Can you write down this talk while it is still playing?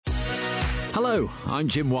Hello, I'm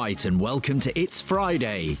Jim White and welcome to It's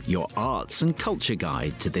Friday, your arts and culture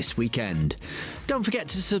guide to this weekend. Don't forget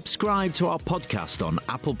to subscribe to our podcast on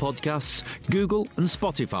Apple Podcasts, Google and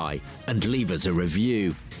Spotify and leave us a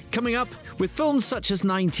review. Coming up, with films such as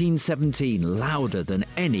 1917 louder than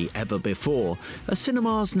any ever before, a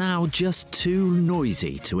cinema's now just too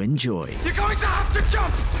noisy to enjoy. You're going to have to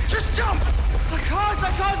jump! Just jump! I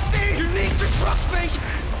can't see! You need to trust me!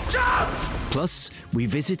 Jump! Plus, we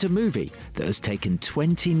visit a movie that has taken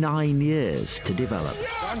 29 years to develop.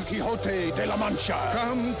 Don Quixote de la Mancha,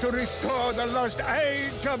 come to restore the lost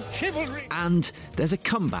age of chivalry. And there's a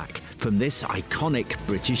comeback from this iconic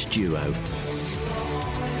British duo.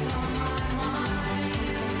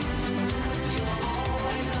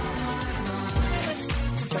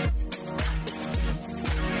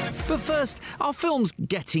 But first, are films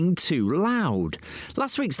getting too loud?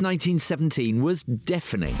 Last week's 1917 was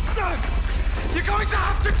deafening. You're going to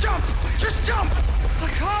have to jump! Just jump! I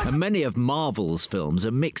can't! And many of Marvel's films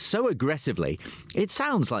are mixed so aggressively, it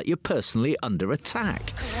sounds like you're personally under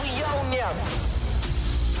attack. We own you!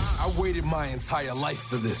 I waited my entire life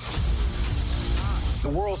for this. The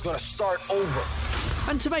world's gonna start over.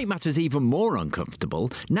 And to make matters even more uncomfortable,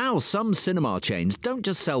 now some cinema chains don't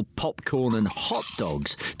just sell popcorn and hot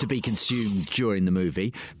dogs to be consumed during the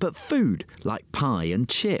movie, but food like pie and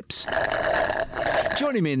chips.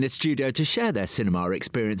 Joining me in this studio to share their cinema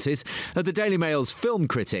experiences are the Daily Mail's film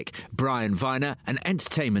critic, Brian Viner, and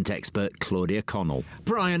entertainment expert, Claudia Connell.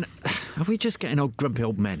 Brian, are we just getting old grumpy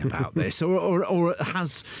old men about this, or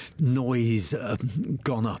has noise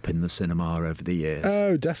gone up in the cinema over the years?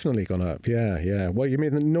 Oh, definitely gone up, yeah. Well, you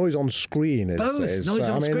mean the noise on screen is... Both, noise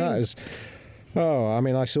on screen. That is... Oh, I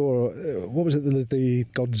mean, I saw... what was it, the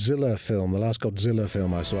Godzilla film, the last Godzilla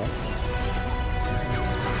film I saw?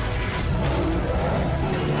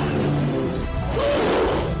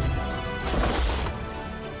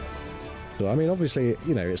 I mean, obviously,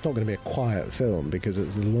 you know, it's not going to be a quiet film because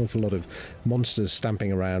there's an awful lot of monsters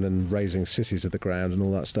stamping around and raising cities to the ground and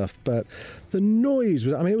all that stuff. But the noise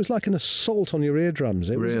was, I mean, it was like an assault on your eardrums.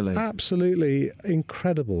 It was absolutely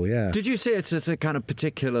incredible, yeah. Did you see it as a kind of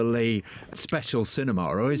particularly special cinema,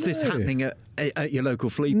 or is this happening at your local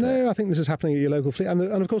flea pit? No, I think this is happening at your local flea. And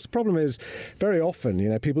of course, the problem is very often, you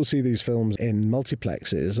know, people see these films in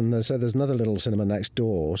multiplexes, and so there's another little cinema next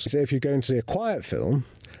door. So if you're going to see a quiet film,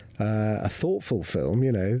 a thoughtful film,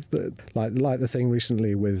 you know, like the thing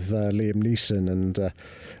recently with Liam Neeson and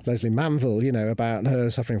Leslie Manville, you know, about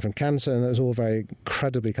her suffering from cancer, and it was all very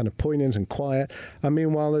incredibly kind of poignant and quiet. And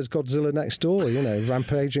meanwhile, there's Godzilla next door, you know,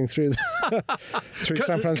 rampaging through through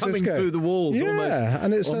San Francisco, coming through the walls,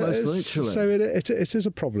 almost literally. So it is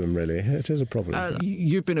a problem, really. It is a problem.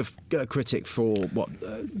 You've been a critic for what,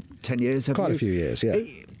 10 years? Quite a few years, yeah.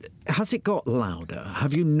 Has it got louder?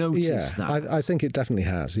 Have you noticed that? I think it definitely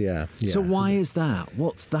has, yeah. So why is that?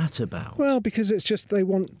 What's that about? Well, because it's just they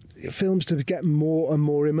want films to get more and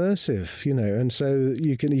more immersive, you know, and so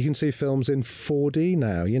you can see films in 4D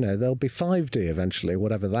now, you know, they'll be 5D eventually,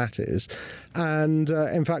 whatever that is. And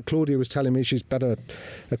in fact, Claudia was telling me she's better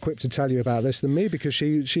equipped to tell you about this than me because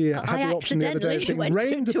she had the option the other day of being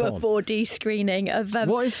rained upon. I accidentally went to a 4D screening of...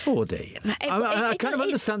 what is 4D? I kind of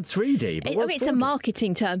understand 3D, but what's 4D? It's a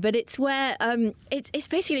marketing term, but it's where it's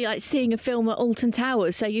basically like seeing a film at Alton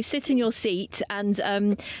Towers. So you sit in your seat and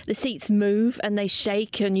the seats move and they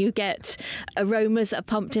shake and you get aromas that are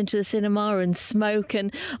pumped into the cinema and smoke.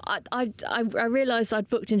 And I realised I'd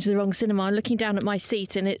booked into the wrong cinema. I'm looking down at my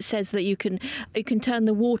seat and it says that you can turn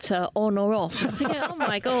the water on or off. I was thinking, oh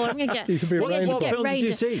my God, I'm going to get... What film did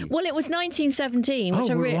you see? Well, it was 1917.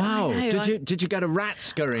 Which wow. Did you get a rat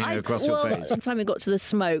scurrying across your face? By the time we got to the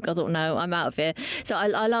smoke, I thought, no, I'm out of here. So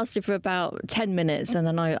I lasted for about 10 minutes and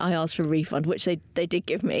then I asked for a refund, which they did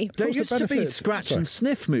give me. There used to be scratch and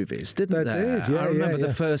sniff movies, didn't there? Did, yeah. I remember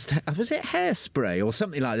the first... Was it Hairspray or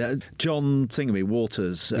something like that? John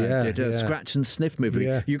Waters did a scratch and sniff movie.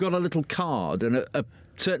 Yeah. You got a little card and at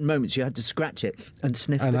certain moments you had to scratch it and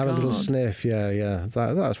sniff the card. And have a little sniff, yeah.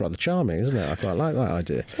 That's rather charming, isn't it? I quite like that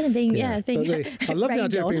idea. It's kind of being I love the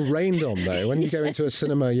idea of being rained on, though. When you go into a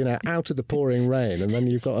cinema, you know, out of the pouring rain, and then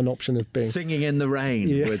you've got an option of being... singing in the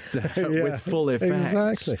rain with full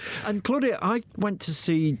effects. Exactly. And Claudia, I went to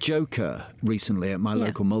see Joker recently at my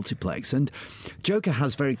local multiplex, and Joker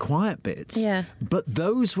has very quiet bits, but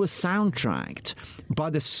those were soundtracked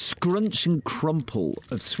by the scrunch and crumple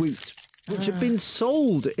of sweets which had been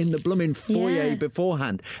sold in the blooming foyer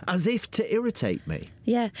beforehand, as if to irritate me.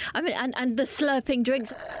 Yeah, I mean, and the slurping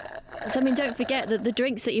drinks. So, I mean, don't forget that the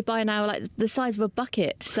drinks that you buy now are like the size of a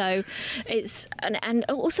bucket. So it's and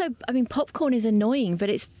also, I mean, popcorn is annoying, but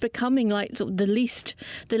it's becoming like sort of the least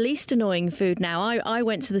annoying food now. I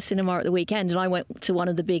went to the cinema at the weekend, and I went to one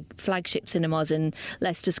of the big flagship cinemas in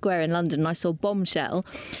Leicester Square in London. And I saw Bombshell,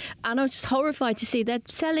 and I was just horrified to see they're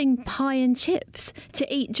selling pie and chips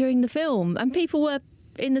to eat during the film, and people were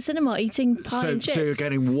in the cinema eating pie and chips. So you're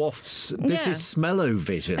getting wafts. This is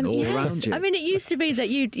smell-o-vision all around you. I mean, it used to be that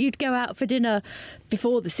you'd go out for dinner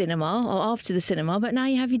before the cinema or after the cinema, but now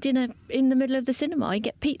you have your dinner in the middle of the cinema. You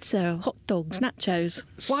get pizza, hot dogs, nachos.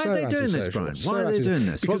 Why are they doing this, Brian? Why are they doing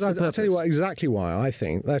this? Because I'll tell you exactly why I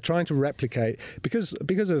think they're trying to replicate, because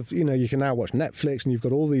of, you can now watch Netflix, and you've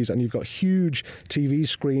got all these, and you've got huge TV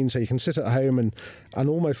screens, so you can sit at home and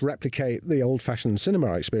almost replicate the old-fashioned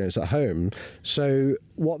cinema experience at home. So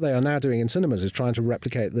what they are now doing in cinemas is trying to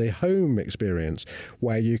replicate the home experience,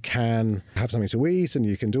 where you can have something to eat and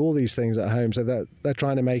you can do all these things at home. So they're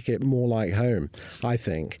trying to make it more like home, I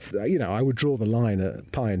think. I would draw the line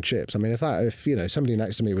at pie and chips. I mean, if somebody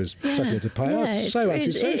next to me was sucking into pie, that's so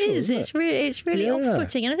antisocial. It is. It's really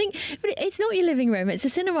off-putting. And I think, but it's not your living room. It's a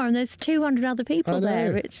cinema, and there's 200 other people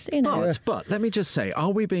there. It's But let me just say,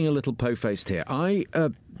 are we being a little po-faced here? I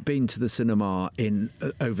been to the cinema in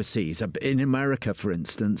overseas, in America, for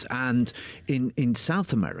instance, and in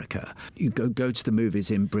South America. You go to the movies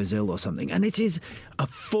in Brazil or something, and it is a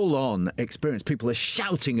full-on experience. People are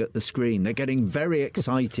shouting at the screen. They're getting very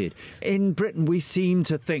excited. In Britain, we seem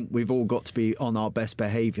to think we've all got to be on our best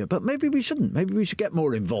behaviour, but maybe we shouldn't. Maybe we should get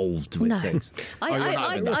more involved with things.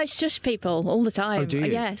 I shush people all the time. Oh, do you?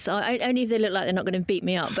 Yes, only if they look like they're not going to beat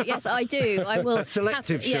me up. But yes, I do. I will. A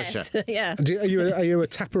selective shusher. Yes, yeah. Are you a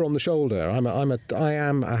tapper on the shoulder? I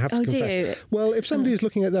have to confess. Well, if somebody is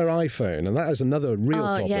looking at their iPhone, and that is another real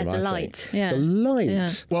problem. Yeah, the light. Yeah. The light. Yeah.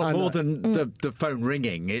 Well, more than the phone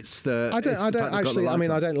ringing, it's the. I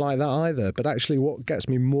don't like that either. But actually, what gets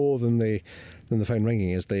me more than the phone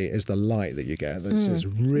ringing is the light that you get. That's just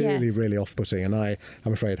really off-putting, and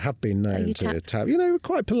I'm afraid have been known to tap,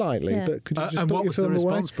 quite politely. Yeah. But could you just and what was the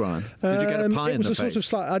response, Brian? Did you get a pie in the face? It was a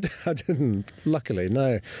sort of I didn't. Luckily,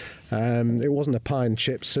 no. It wasn't a pie and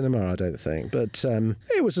chips cinema, I don't think, but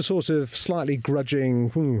it was a sort of slightly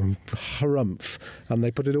grudging harumph, and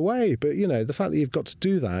they put it away. But the fact that you've got to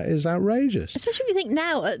do that is outrageous. Especially if you think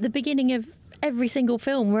now at the beginning of every single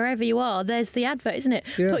film, wherever you are, there's the advert, isn't it?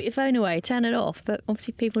 Yeah. Put your phone away, turn it off. But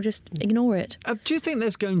obviously people just ignore it. Do you think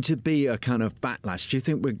there's going to be a kind of backlash? Do you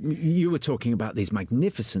think you were talking about these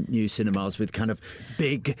magnificent new cinemas with kind of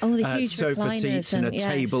big sofa seats and a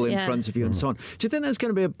table in front of you and so on? Do you think there's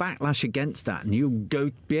going to be a backlash against that, and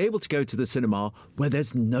you'll be able to go to the cinema where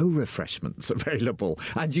there's no refreshments available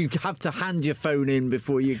and you have to hand your phone in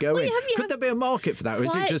before you go in? Could there be a market for that, or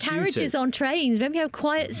is it just carriages on trains? Maybe have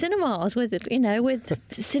quiet cinemas with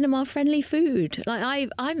cinema-friendly food.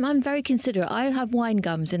 Like I'm very considerate. I have wine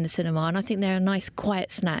gums in the cinema, and I think they're a nice,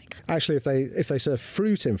 quiet snack. Actually, if they serve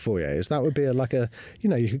fruit in foyers, that would be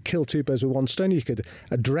you could kill two birds with one stone. You could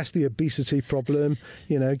address the obesity problem.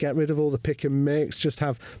 Get rid of all the pick and mix. Just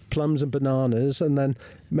have plums and bananas, and then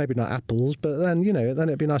maybe not apples, but then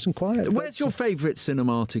it'd be nice and quiet. Where's your favourite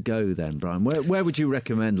cinema to go then, Brian? Where would you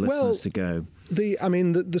recommend listeners to go? The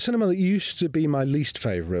cinema that used to be my least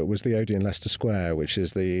favourite was the Odeon Leicester Square, which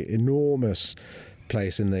is the enormous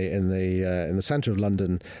place in the centre of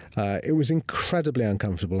London. It was incredibly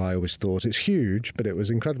uncomfortable, I always thought. It's huge, but it was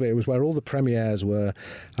incredibly. It was where all the premieres were.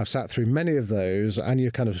 I've sat through many of those, and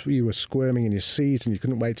you were squirming in your seat and you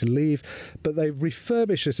couldn't wait to leave. But they've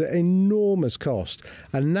refurbished it at enormous cost,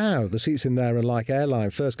 and now the seats in there are like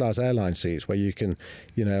first-class airline seats, where you can,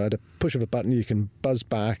 at a push of a button, you can buzz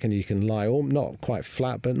back and you can lie not quite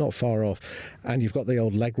flat, but not far off, and you've got the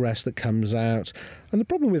old leg rest that comes out. And the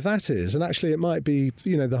problem with that is, and actually it might be,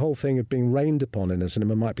 the whole thing of being rained upon in a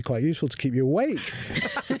cinema might be quite useful to keep you awake,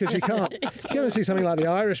 because you can't go and see something like The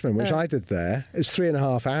Irishman, which I did there. It's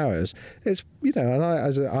 3.5 hours. It's and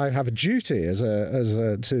I have a duty as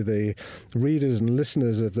to the readers and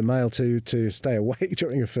listeners of the Mail to stay awake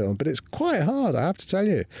during a film, but it's quite hard, I have to tell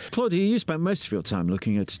you. Claudia, you spend most of your time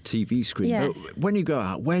looking at a TV screen. Yes. But when you go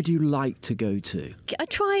out, where do you like to go to? I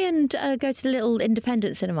try and go to the little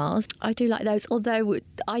independent cinemas. I do like those, although So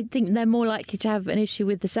I think they're more likely to have an issue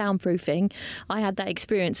with the soundproofing. I had that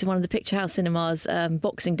experience in one of the Picture House cinemas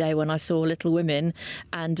Boxing Day when I saw Little Women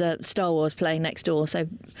and Star Wars playing next door. So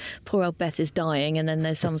poor old Beth is dying, and then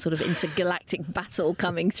there's some sort of intergalactic battle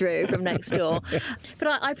coming through from next door.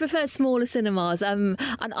 But I prefer smaller cinemas. And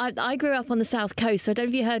I grew up on the South Coast, so I don't know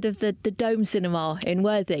if you heard of the Dome Cinema in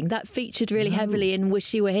Worthing. That featured really heavily in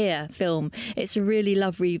Wish You Were Here film. It's a really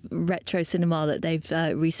lovely retro cinema that they've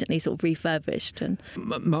recently sort of refurbished. And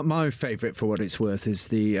my favourite, for what it's worth, is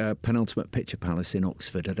the Penultimate Picture Palace in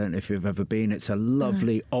Oxford. I don't know if you've ever been. It's a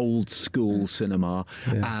lovely old school cinema,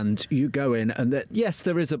 and you go in, and yes,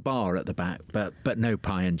 there is a bar at the back, but no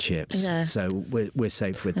pie and chips. Yeah. So we're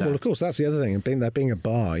safe with that. Well, of course, that's the other thing. There being a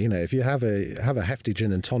bar, if you have a hefty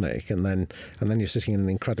gin and tonic, and then you're sitting in an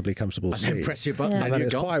incredibly comfortable seat, then press your button, and then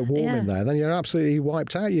it's quite warm in there, then you're absolutely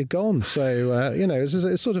wiped out. You're gone. So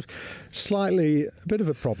it's sort of slightly a bit of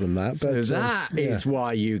a problem that. So that is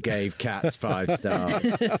why you gave Cats 5 stars.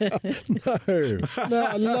 No,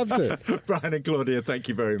 I loved it. Brian and Claudia, thank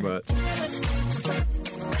you very much.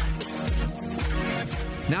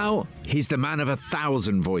 Now, he's the man of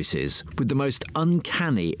 1,000 voices, with the most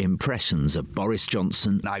uncanny impressions of Boris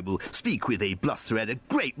Johnson. I will speak with a bluster at a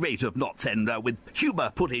great rate of knots and with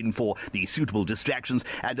humour put in for the suitable distractions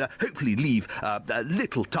and hopefully leave a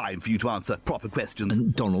little time for you to answer proper questions.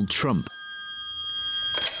 And Donald Trump.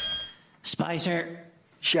 Spicer.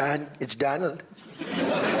 Sean, it's Donald.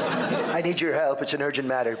 I need your help. It's an urgent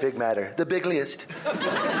matter, big matter. The bigliest.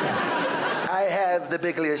 I have the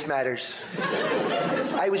bigliest matters.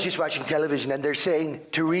 I was just watching television and they're saying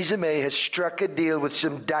Theresa May has struck a deal with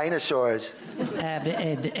some dinosaurs.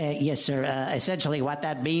 Yes, sir. Essentially what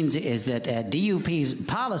that means is that DUP's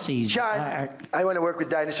policies Sean, I want to work with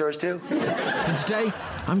dinosaurs too. And today,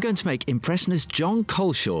 I'm going to make impressionist John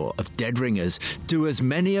Culshaw of Dead Ringers do as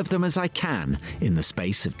many of them as I can in the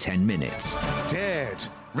space of 10 minutes. Dead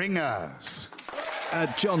Ringers.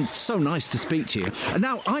 John, so nice to speak to you. And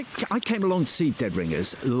now, I came along to see Dead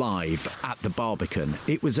Ringers live at the Barbican.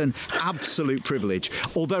 It was an absolute privilege,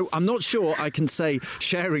 although I'm not sure I can say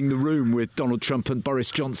sharing the room with Donald Trump and Boris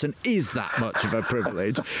Johnson is that much of a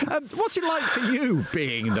privilege. What's it like for you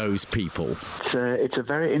being those people? It's a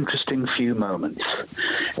very interesting few moments.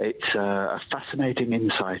 It's a fascinating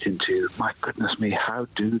insight into, my goodness me, how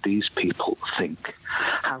do these people think?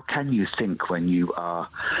 How can you think when you are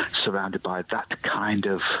surrounded by that kind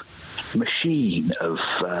of machine of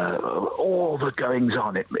all the goings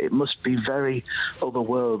on? It must be very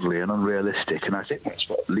otherworldly and unrealistic, and I think that's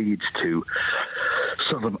what leads to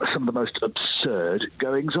some of the most absurd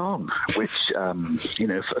goings on, which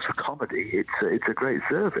for comedy it's a great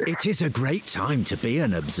service. It is a great time to be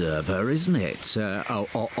an observer, isn't it,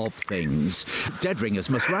 of things. Dead Ringers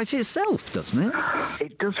must write itself, doesn't it?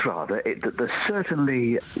 It does rather. There's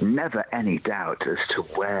certainly never any doubt as to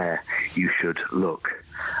where you should look.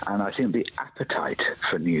 And I think the appetite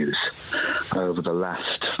for news over the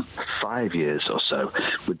last 5 years or so,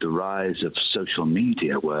 with the rise of social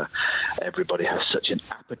media, where everybody has such an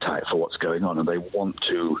appetite for what's going on and they want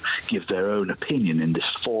to give their own opinion in this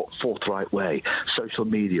forthright way. Social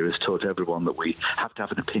media has taught everyone that we have to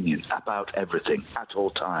have an opinion about everything at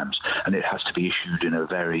all times, and it has to be issued in a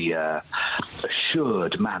very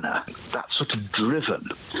assured manner. That's sort of driven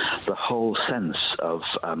the whole sense of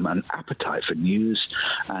an appetite for news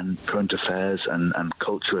and current affairs and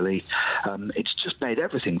culturally. It's just made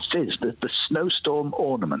everything fizz. The snowstorm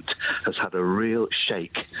ornament has had a real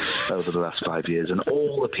shake over the last 5 years, and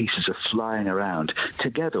all the pieces are flying around,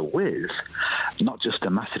 together with not just a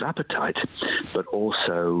massive appetite, but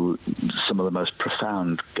also some of the most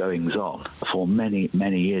profound goings-on for many,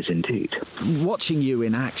 many years indeed. Watching you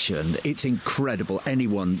in action, it's incredible.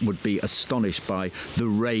 Anyone would be astonished by the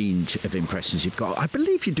range of impressions you've got. I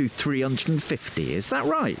believe you do 350, is that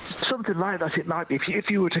right? Something like that it might be. If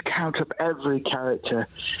you were to count up every character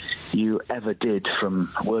you ever did,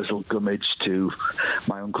 from Wurzel Gummidge to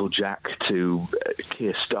my Uncle Jack to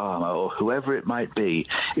Keir Starmer or whoever it might be,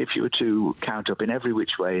 if you were to count up in every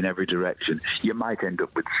which way, in every direction, you might end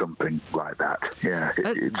up with something like that. Yeah,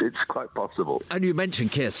 it's quite possible. And you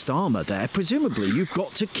mentioned Keir Starmer there. Presumably you've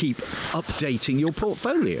got to keep updating your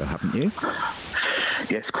portfolio, haven't you?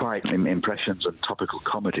 Yes, quite. Impressions and topical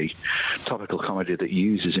comedy that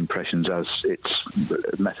uses impressions as its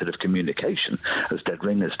method of communication, as Dead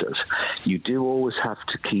Ringers does. You do always have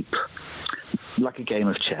to keep, like a game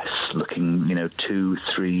of chess, looking,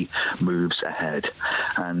 2-3 moves ahead.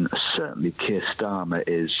 And certainly Keir Starmer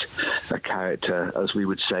is a character, as we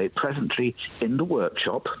would say, presently in the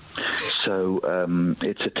workshop. So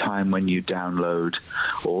it's a time when you download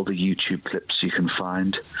all the YouTube clips you can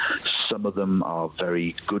find. Some of them are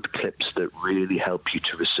very good clips that really help you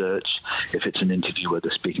to research. If it's an interview where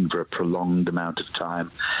they're speaking for a prolonged amount of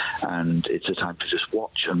time, and it's a time to just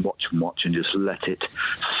watch and watch and watch and just let it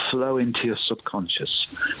flow into your subconscious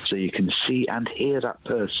so you can see and hear that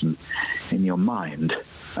person in your mind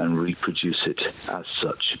and reproduce it as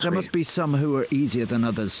such. There must be some who are easier than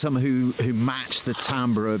others, some who match the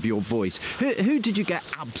timbre of your voice. Who did you get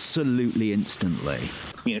absolutely instantly?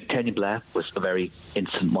 You know, Tony Blair was a very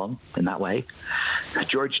instant one in that way.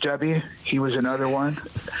 George W., he was another one.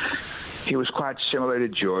 He was quite similar to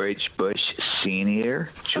George Bush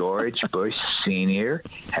Sr. George Bush Sr.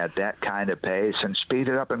 had that kind of pace, and speed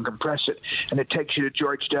it up and compress it, and it takes you to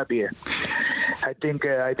George W. I think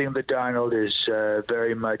the Donald is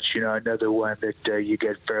very much, another one that you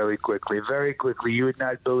get fairly quickly. Very quickly. You would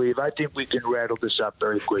not believe. I think we can rattle this up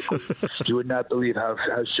very quickly. You would not believe how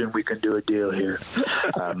soon we can do a deal here.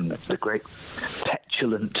 The great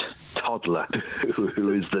petulant toddler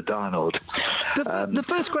who is the Donald. The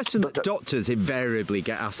first question that doctors invariably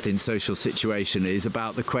get asked in social situation is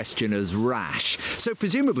about the questioner's rash. So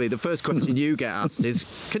presumably the first question you get asked is,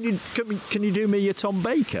 can you do me your Tom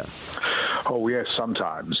Baker? Oh yes,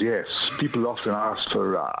 sometimes yes. People often ask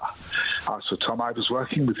for Tom. I was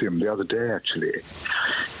working with him the other day actually.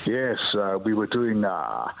 Yes, we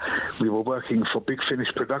were working for Big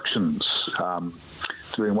Finish Productions.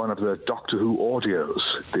 Doing one of the Doctor Who audios,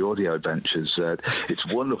 the audio adventures. It's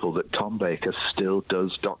wonderful that Tom Baker still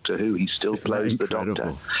does Doctor Who. He still plays the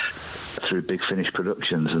Doctor through Big Finish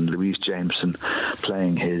Productions, and Louise Jameson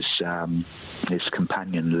playing his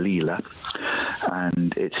companion Leela,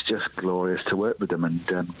 and it's just glorious to work with him. And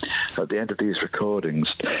at the end of these recordings,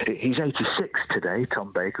 he's 86 today,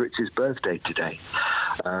 Tom Baker. It's his birthday today,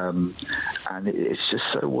 and it's just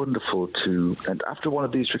so wonderful to. And after one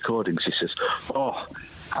of these recordings, he says, "Oh,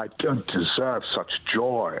 I don't deserve such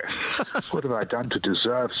joy. What have I done to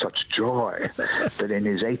deserve such joy?" But in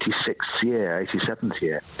his 86th year, 87th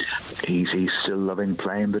year, he's still loving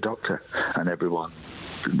playing the Doctor, and everyone.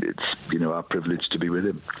 It's our privilege to be with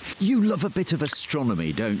him. You love a bit of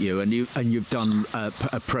astronomy, don't you? And you've done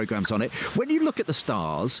programs on it. When you look at the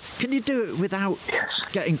stars, can you do it without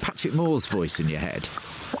getting Patrick Moore's voice in your head?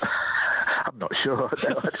 I'm not sure.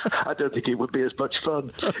 No, I don't think it would be as much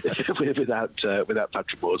fun without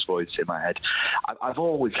Patrick Moore's voice in my head. I've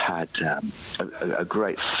always had a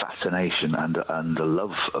great fascination and a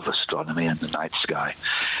love of astronomy and the night sky.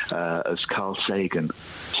 As Carl Sagan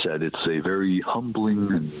said, it's a very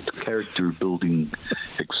humbling and character-building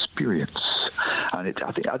experience, and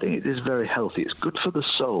I think it is very healthy. It's good for the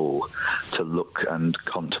soul to look and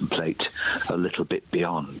contemplate a little bit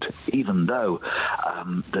beyond, even though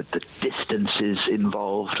the distances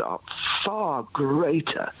involved are far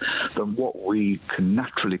greater than what we can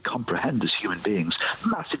naturally comprehend as human beings.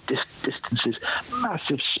 Massive distances,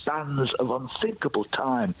 massive spans of unthinkable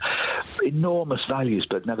time, enormous values,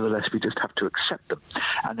 but nevertheless we just have to accept them.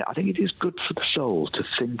 And I think it is good for the soul to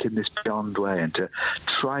think in this beyond way and to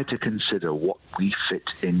try to consider what we fit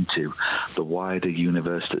into the wider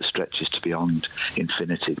universe that stretches to beyond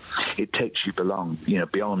infinity. It takes you beyond,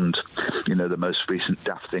 the most recent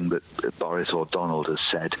daft thing that Boris or Donald has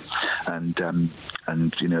said, and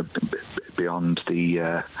beyond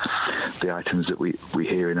the items that we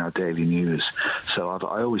hear in our daily news. So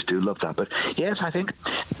I always do love that. But yes, I think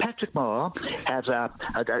Patrick Moore has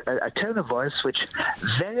a tone of voice which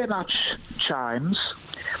very much chimes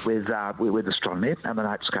with astronomy and the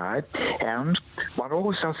night sky, and one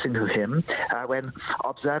always does think of him when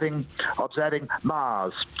observing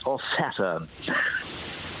Mars or Saturn.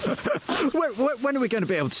 When are we going to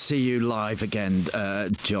be able to see you live again,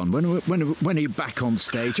 John? When are you back on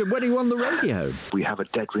stage, and when are you on the radio? We have a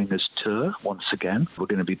Dead Ringers tour once again. We're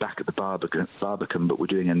going to be back at the Barbican, but we're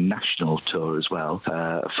doing a national tour as well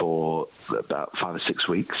for about 5 or 6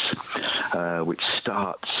 weeks, which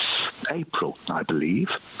starts April, I believe.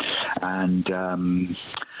 And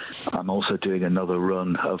I'm also doing another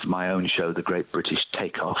run of my own show, The Great British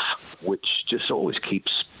Takeoff, which just always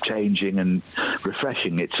keeps changing and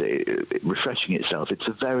refreshing itself. It's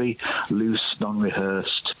a very loose,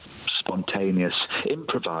 non-rehearsed, spontaneous,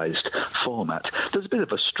 improvised format. There's a bit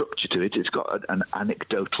of a structure to it. It's got an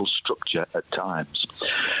anecdotal structure at times.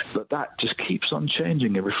 But that just keeps on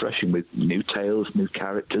changing and refreshing with new tales, new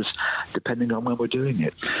characters, depending on when we're doing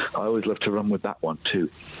it. I always love to run with that one too.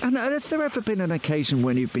 And has there ever been an occasion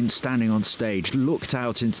when you've been standing on stage, looked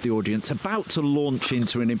out into the audience, about to launch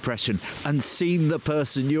into an impression, and seen the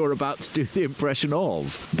person you're about to do the impression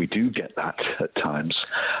of? We do get that at times.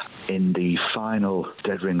 In the final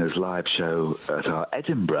Dead Ringers Live live show at our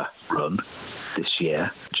Edinburgh run this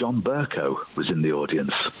year, John Burko was in the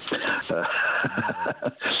audience.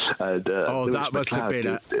 That must have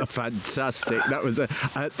been a fantastic.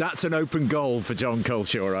 That's an open goal for John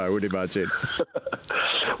Culshaw, I would imagine.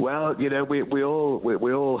 Well, we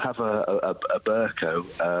all have a Burko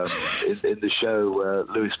in the show.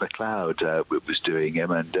 Lewis MacLeod was doing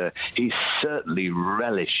him, and he certainly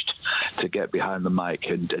relished to get behind the mic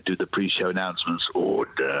and do the pre-show announcements.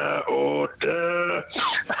 Order, order,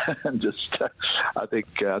 and just. I think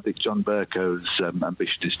John Burko's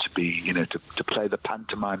ambition is to be, to play the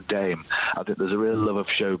pantomime dame. I think there's a real love of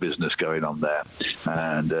show business going on there,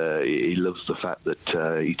 and he loves the fact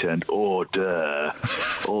that he turned order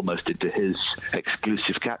almost into his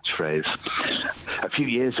exclusive catchphrase. A few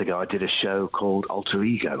years ago, I did a show called Alter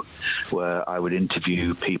Ego, where I would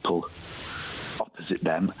interview people opposite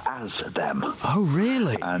them as them. Oh,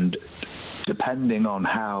 really? And depending on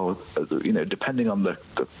how, depending on the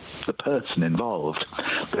person involved,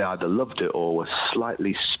 they either loved it or were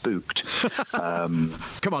slightly spooked. Come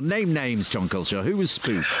on, name names, John Culshaw. Who was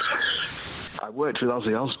spooked? I worked with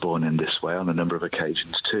Ozzy Osbourne in this way on a number of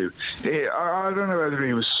occasions too. I don't know whether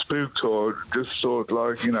he was spooked or just thought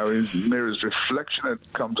his mirror's reflection had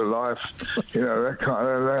come to life,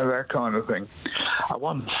 that kind of thing. I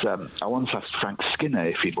once asked Frank Skinner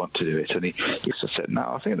if he'd want to do it, and he used to say, "No,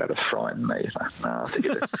 I think that'd frighten me. No, I think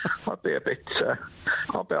I'd be a bit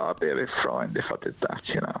frightened if I did that.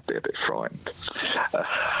 I'd be a bit frightened."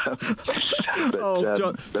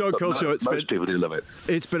 John Culshaw, most people do love it.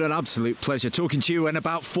 It's been an absolute pleasure talking to you and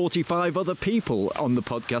about 45 other people on the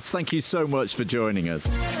podcast. Thank you so much for joining us.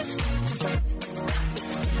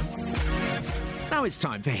 Now it's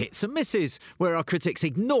time for Hits and Misses, where our critics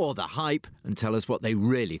ignore the hype and tell us what they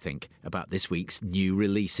really think about this week's new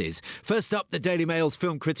releases. First up, the Daily Mail's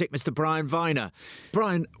film critic, Mr. Brian Viner.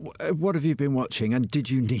 Brian, what have you been watching, and did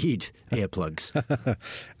you need earplugs?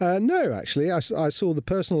 No, actually. I saw The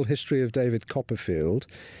Personal History of David Copperfield,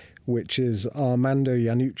 which is Armando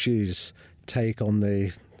Iannucci's take on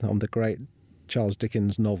the great Charles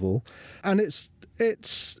Dickens novel, and it's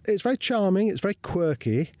very charming. It's very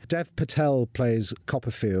quirky. Dev Patel plays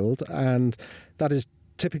Copperfield, and that is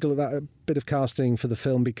typical of that bit of casting for the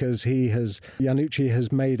film because Iannucci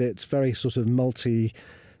has made it very sort of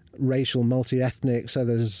multi-racial, multi-ethnic, so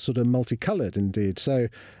there's sort of multicoloured indeed. So,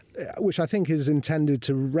 which I think is intended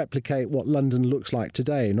to replicate what London looks like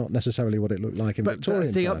today, not necessarily what it looked like in Victorian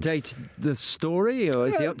times. Has he times. updated the story, or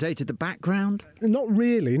has he updated the background? Not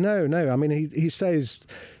really, no. I mean, he stays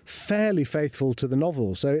fairly faithful to the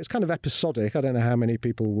novel, so it's kind of episodic. I don't know how many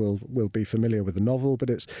people will be familiar with the novel, but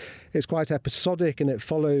it's quite episodic, and it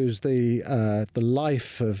follows the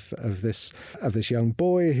life of this young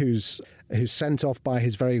boy who's sent off by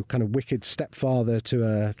his very kind of wicked stepfather to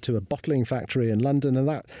a bottling factory in London, and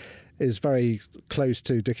that is very close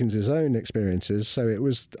to Dickens's own experiences. So it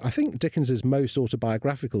was, I think, Dickens's most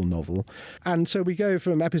autobiographical novel. And so we go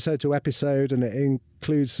from episode to episode, and it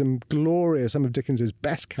includes some of Dickens's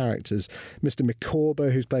best characters. Mr. Micawber,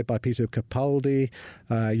 who's played by Peter Capaldi,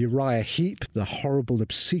 Uriah Heep, the horrible,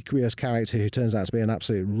 obsequious character who turns out to be an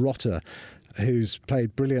absolute rotter, who's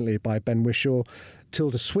played brilliantly by Ben Whishaw.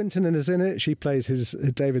 Tilda Swinton is in it. She plays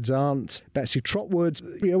David's aunt. Betsy Trotwood.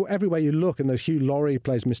 Everywhere you look, and Hugh Laurie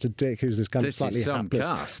plays Mr. Dick, who's this kind of slightly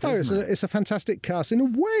hapless. Cast, it's a fantastic cast. In a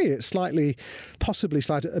way, it's possibly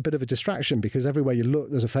a bit of a distraction because everywhere you look,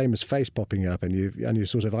 there's a famous face popping up, and you're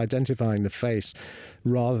sort of identifying the face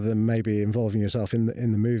rather than maybe involving yourself in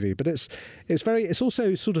the movie. But it's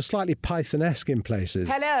also sort of slightly Python-esque in places.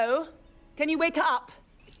 Hello, can you wake up?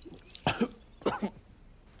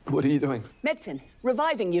 What are you doing? Medicine.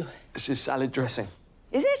 Reviving you. This is salad dressing.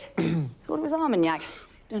 Is it? Thought it was Armagnac.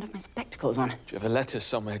 Don't have my spectacles on. Do you have a lettuce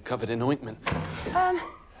somewhere covered in ointment?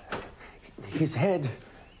 His head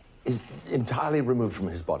is entirely removed from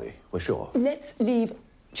his body, we're sure. Let's leave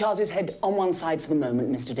Charles's head on one side for the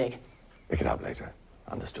moment, Mr. Dick. Pick it up later.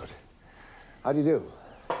 Understood. How do you do?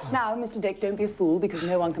 Now, Mr. Dick, don't be a fool, because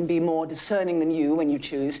no one can be more discerning than you when you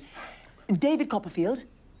choose. David Copperfield,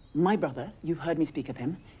 my brother, you've heard me speak of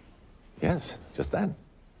him. Yes, just then.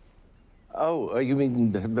 Oh, you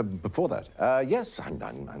mean before that? Yes, I'm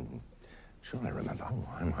sure I remember. Oh,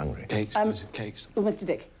 I'm hungry. Cakes, cakes. Oh, Mr.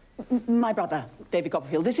 Dick, my brother, David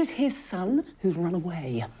Copperfield, this is his son who's run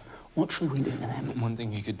away. What shall we do with him? One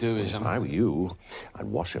thing you could do is... If I were you, I'd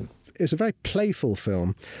wash him. It's a very playful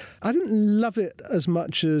film. I didn't love it as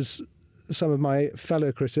much as some of my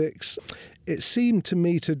fellow critics. It seemed to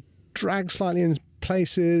me to drag slightly in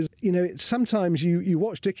places. Sometimes you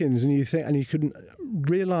watch Dickens and you think, and you couldn't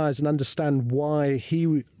realise and understand why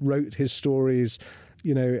he wrote his stories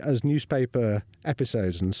as newspaper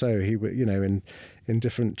episodes, and so he would, in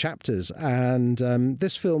different chapters. And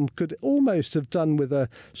this film could almost have done with a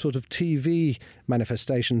sort of TV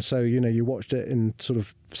manifestation. So, you watched it in sort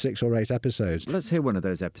of 6 or 8 episodes. Let's hear one of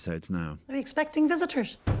those episodes now. Are we expecting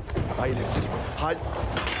visitors? Bailiffs, hide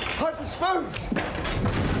the spoons!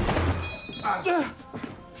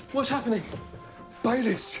 What's happening?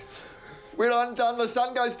 Bailiffs, we're undone. The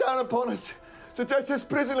sun goes down upon us. The debtor's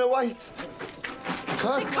prison awaits.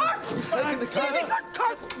 The cart! He's taking the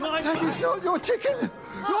cart. That is not your chicken.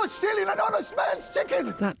 You're stealing an honest man's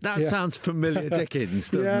chicken. That sounds familiar, Dickens,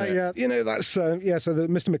 doesn't it? Yeah. That's so the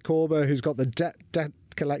Mr. Micawber, who's got the debt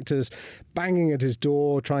collectors banging at his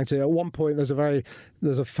door, trying to. At one point, there's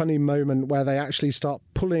a funny moment where they actually start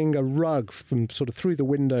pulling a rug from sort of through the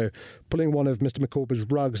window, pulling one of Mr. Micawber's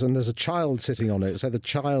rugs, and there's a child sitting on it. So the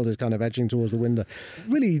child is kind of edging towards the window.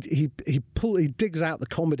 Really, he digs out the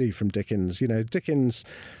comedy from Dickens. Dickens.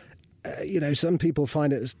 Some people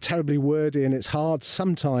find it terribly wordy, and it's hard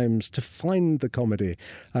sometimes to find the comedy,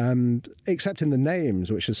 except in the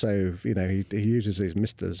names, which are so, he uses these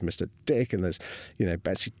Mr. Dick, and there's,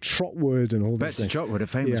 Betsy Trotwood and all these things. Betsy Trotwood, a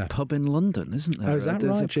famous pub in London, isn't there? Oh, is that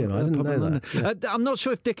right, Jim? I didn't know that. Yeah. I'm not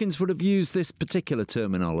sure if Dickens would have used this particular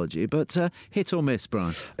terminology, but hit or miss,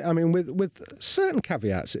 Brian? I mean, with certain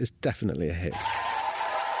caveats, it's definitely a hit.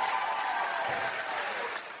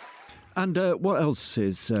 And what else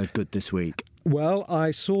is good this week? Well,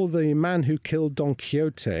 I saw The Man Who Killed Don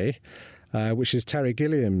Quixote, which is Terry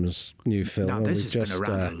Gilliam's new film. Now, this has been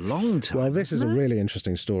around a long time. Well, this is a really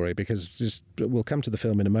interesting story, because we'll come to the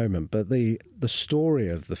film in a moment, but the story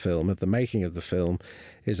of the film, of the making of the film,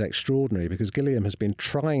 is extraordinary, because Gilliam has been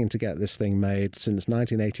trying to get this thing made since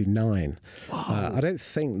 1989. I don't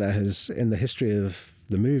think there has, in the history of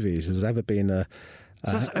the movies, has ever been a...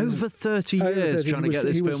 So that's over 30 years trying to get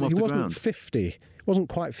this film off the ground. He wasn't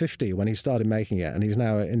quite 50 when he started making it, and he's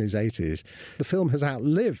now in his 80s. The film has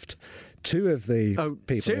outlived 2 of the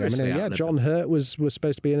people. Seriously? John Hurt was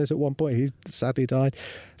supposed to be in it at one point. He sadly died.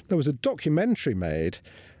 There was a documentary made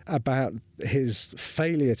about his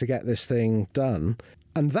failure to get this thing done,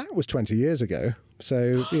 and that was 20 years ago.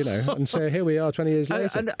 So, and so here we are 20 years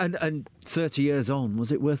later. And 30 years on,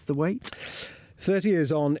 was it worth the wait? 30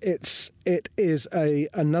 years on, it is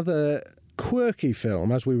another quirky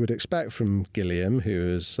film, as we would expect from Gilliam,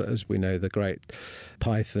 who is, as we know, the great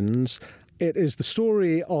Pythons. It is the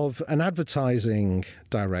story of an advertising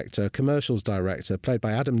director, commercials director, played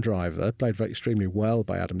by Adam Driver, played very extremely well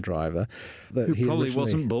by Adam Driver. Who probably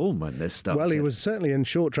wasn't born when this started. Well, he was certainly in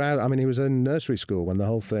short trial. I mean, he was in nursery school when the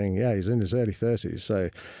whole thing, he's in his early 30s. So,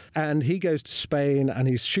 and he goes to Spain and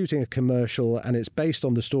he's shooting a commercial, and it's based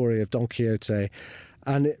on the story of Don Quixote.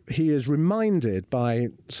 And he is reminded by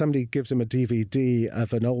somebody gives him a DVD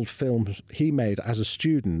of an old film he made as a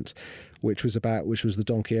student, which was the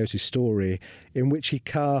Don Quixote story, in which he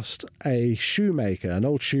cast a shoemaker, an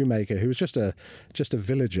old shoemaker who was just a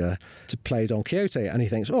villager, to play Don Quixote. And he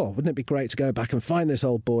thinks, wouldn't it be great to go back and find this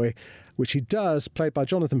old boy? Which he does, played by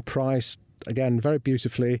Jonathan Pryce, again, very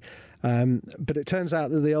beautifully. But it turns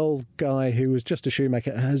out that the old guy who was just a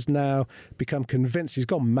shoemaker has now become convinced, he's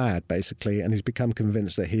gone mad, basically, and he's become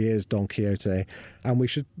convinced that he is Don Quixote. And we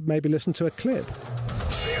should maybe listen to a clip.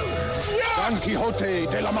 Don Quixote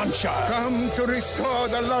de la Mancha, come to restore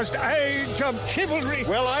the lost age of chivalry.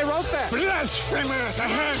 Well, I wrote that. Blasphemer, the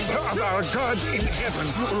hand of our God in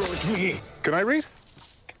heaven wrote me. Can I read?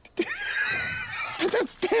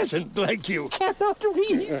 A peasant like you cannot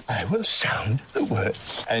read. I will sound the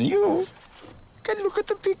words, and you can look at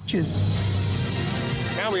the pictures.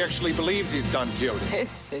 Now he actually believes he's Don Quixote.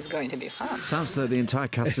 This is going to be fun. Sounds like the entire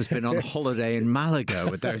cast has been on holiday in Malaga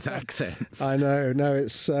with those accents. I know. No,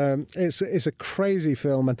 it's a crazy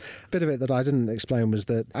film, and a bit of it that I didn't explain was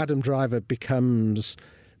that Adam Driver becomes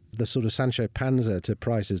the sort of Sancho Panza to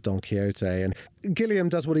Price's Don Quixote. And Gilliam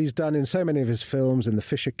does what he's done in so many of his films, in The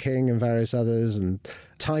Fisher King and various others, and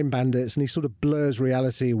Time Bandits, and he sort of blurs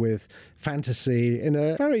reality with fantasy in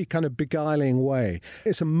a very kind of beguiling way.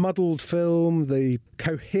 It's a muddled film. The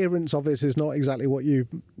coherence of it is not exactly what you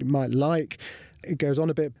might like. It goes on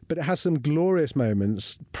a bit, but it has some glorious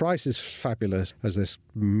moments. Price is fabulous as this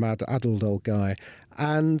mad, addled old guy.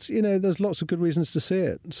 And, there's lots of good reasons to see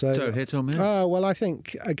it. So hit or miss? Well, I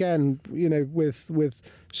think, again, with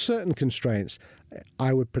certain constraints,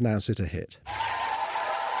 I would pronounce it a hit.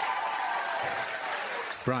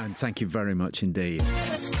 Brian, thank you very much indeed.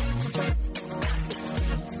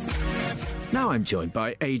 Now I'm joined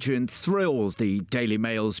by Adrian Thrills, the Daily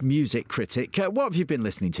Mail's music critic. What have you been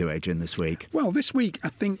listening to, Adrian, this week? Well, this week I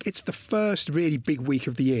think it's the first really big week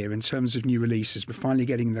of the year in terms of new releases. We're finally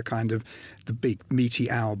getting the big meaty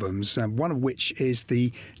albums, one of which is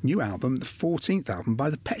the new album, the 14th album by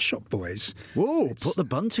the Pet Shop Boys. Whoa, put the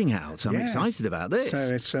bunting out. I'm excited about this.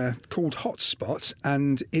 So it's called Hotspot,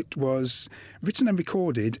 and it was written and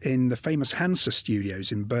recorded in the famous Hansa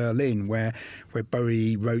Studios in Berlin, where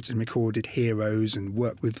Bowie wrote and recorded Heroes and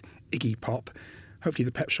worked with Iggy Pop. Hopefully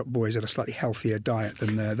the Pet Shop Boys had a slightly healthier diet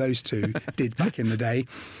than those two did back in the day.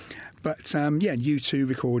 But, U2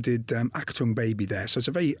 recorded Achtung Baby there. So it's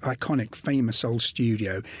a very iconic, famous old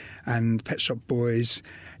studio. And Pet Shop Boys,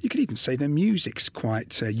 you could even say their music's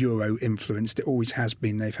quite Euro-influenced. It always has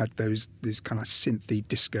been. They've had those kind of synthy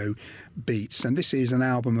disco beats. And this is an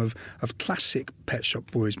album of classic Pet Shop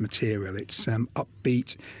Boys material. It's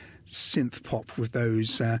upbeat synth pop with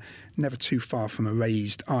those never too far from a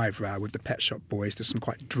raised eyebrow with the Pet Shop Boys. There's some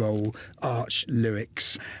quite droll, arch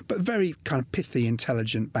lyrics, but very kind of pithy,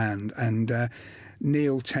 intelligent band. And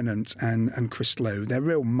Neil Tennant and Chris Lowe, they're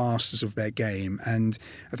real masters of their game. And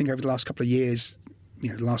I think over the last couple of years,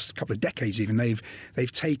 the last couple of decades even,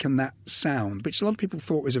 they've taken that sound, which a lot of people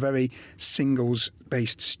thought was a very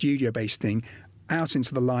singles-based, studio-based thing, out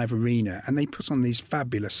into the live arena. And they put on these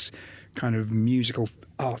fabulous kind of musical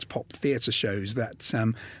art pop theatre shows that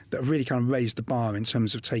have really kind of raised the bar in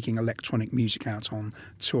terms of taking electronic music out on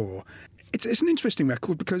tour. It's an interesting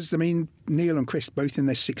record because, I mean, Neil and Chris both in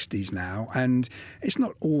their 60s now, and it's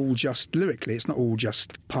not all just lyrically, it's not all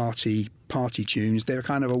just party tunes. They're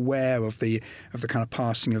kind of aware of the kind of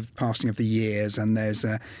passing of the years, and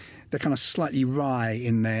they're kind of slightly wry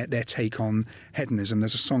in their take on hedonism.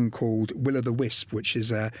 There's a song called Will o' the Wisp, which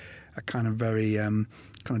is a kind of very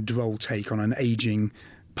kind of droll take on an ageing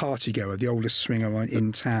partygoer, the oldest swinger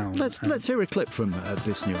in town. Let's hear a clip from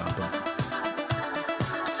this new album.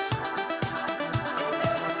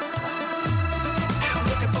 I'm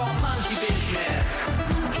looking for a monkey business,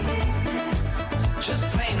 just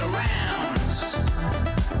playing around.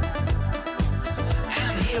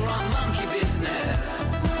 I'm here on monkey business.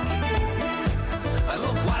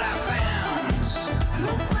 Look what I found.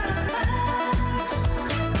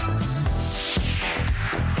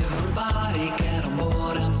 Everybody get on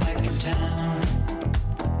board, I'm back in town.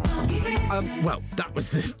 Well, that was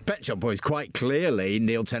the Pet Shop Boys quite clearly.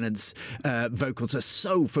 Neil Tennant's vocals are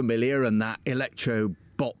so familiar, and that electro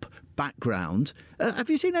bop background. Have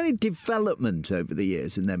you seen any development over the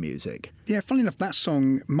years in their music? Yeah, funnily enough, that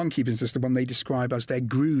song, Monkey Business, the one they describe as their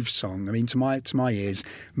groove song. I mean, to my ears,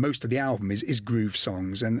 most of the album is groove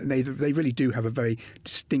songs, and they really do have a very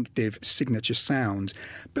distinctive signature sound.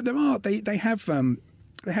 But they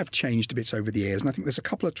have changed a bit over the years, and I think there's a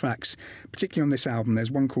couple of tracks, particularly on this album.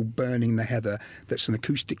 There's one called Burning the Heather that's an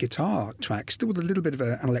acoustic guitar track, still with a little bit of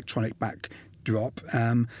an electronic backdrop,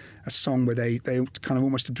 a song where they kind of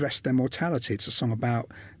almost address their mortality. It's a song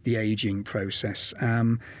about the ageing process.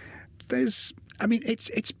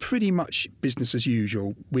 It's pretty much business as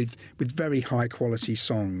usual with very high quality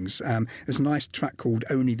songs. There's a nice track called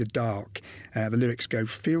Only the Dark. The lyrics go,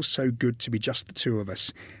 "Feels so good to be just the two of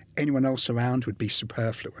us. Anyone else around would be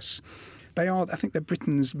superfluous." I think they're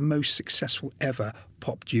Britain's most successful ever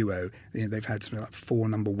pop duo. They've had something like 4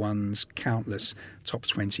 number ones, countless top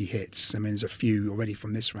 20 hits. I mean, there's a few already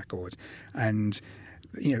from this record. And,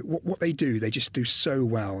 what they do, they just do so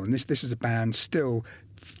well. And this is a band still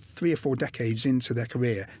 3 or 4 decades into their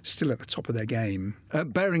career, still at the top of their game.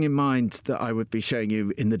 Bearing in mind that I would be showing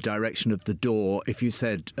you in the direction of the door if you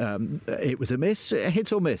said it was a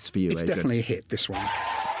hit or miss for you, It's Adrian? Definitely a hit, this one.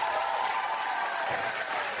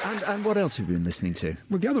 And what else have you been listening to?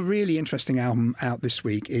 Well, the other really interesting album out this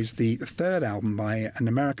week is the third album by an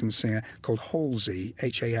American singer called Halsey,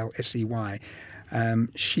 Halsey.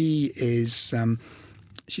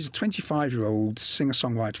 She's a 25-year-old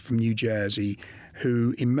singer-songwriter from New Jersey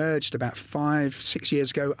who emerged about 5-6 years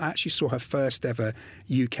ago. I actually saw her first ever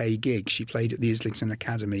UK gig. She played at the Islington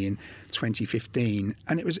Academy in 2015,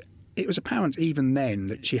 and it was apparent even then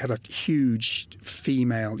that she had a huge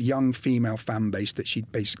young female fan base that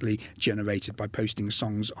she'd basically generated by posting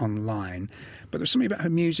songs online. But there was something about her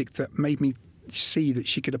music that made me see that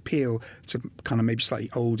she could appeal to kind of maybe slightly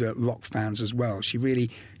older rock fans as well. She really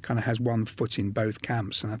kind of has one foot in both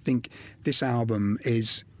camps, and I think this album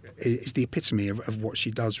is the epitome of what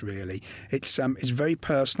she does, really. It's very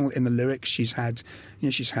personal in the lyrics. She's had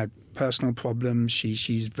personal problems.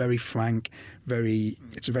 She's very frank.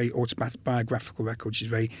 It's a very autobiographical record. She's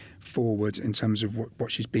very forward in terms of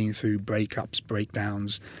what she's been through, breakups,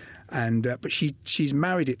 breakdowns, and but she's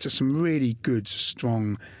married it to some really good,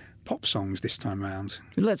 strong pop songs this time round.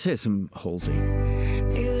 Let's hear some Halsey.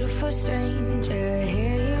 Beautiful stranger,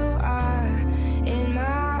 here you are in my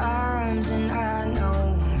arms, and I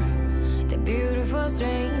know the beautiful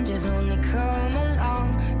strangers only come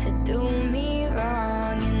along to do me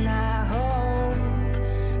wrong, and I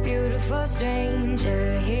hope, beautiful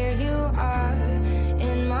stranger, here you are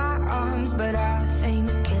in my arms, but I think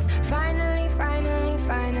it's finally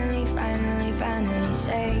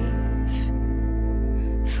safe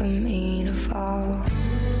for me to fall.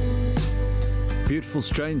 Beautiful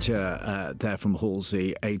stranger there from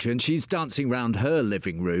Halsey, Adrian. She's dancing around her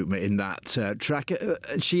living room in that track.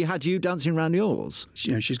 She had you dancing around yours.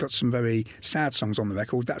 You know, she's got some very sad songs on the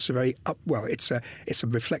record. That's a very it's a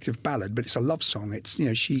reflective ballad, but it's a love song. It's, you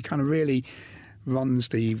know, she kind of really runs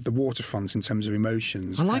the waterfront in terms of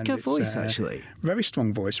emotions. I like her voice, actually. Very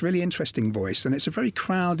strong voice, really interesting voice, and it's a very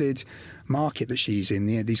crowded market that she's in.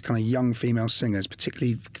 You know, these kind of young female singers,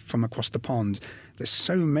 particularly from across the pond. There's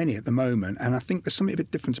so many at the moment, and I think there's something a bit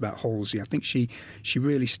different about Halsey. I think she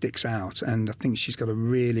really sticks out, and I think she's got a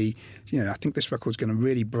really, you know, I think this record's going to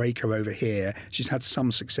really break her over here. She's had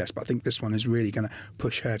some success, but I think this one is really going to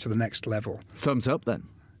push her to the next level. Thumbs up, then?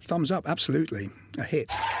 Thumbs up, absolutely. A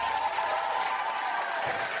hit.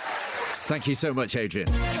 Thank you so much, Adrian.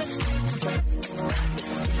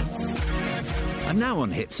 And now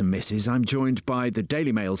on Hits and Misses, I'm joined by the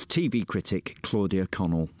Daily Mail's TV critic, Claudia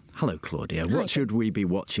Connell. Hello, Claudia. Hi. What should we be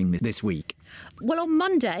watching this week? Well, on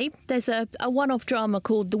Monday, there's a one-off drama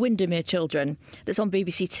called The Windermere Children that's on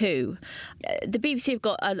BBC Two. The BBC have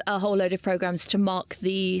got a whole load of programmes to mark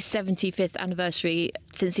the 75th anniversary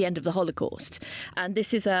since the end of the Holocaust. And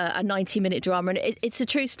this is a 90-minute drama, and it's a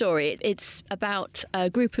true story. It's about a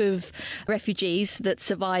group of refugees that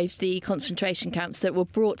survived the concentration camps that were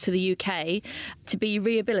brought to the UK to be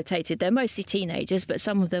rehabilitated. They're mostly teenagers, but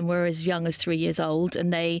some of them were as young as 3 years old,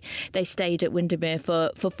 and they stayed at Windermere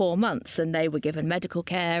for 4 months, and they were given medical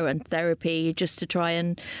care and therapy just to try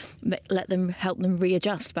and help them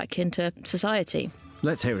readjust back into society.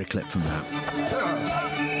 Let's hear a clip from that.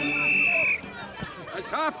 It's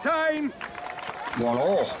half-time.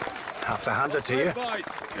 1-1. Have to hand it to you.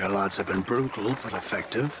 Your lads have been brutal but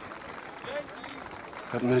effective.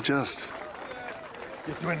 Haven't they just?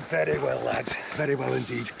 You're doing very well, lads. Very well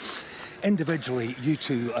indeed. Individually, you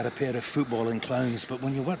two are a pair of footballing clowns, but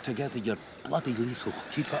when you work together, you're bloody lethal.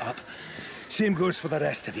 Keep it up. Same goes for the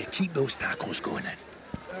rest of you. Keep those tackles going in.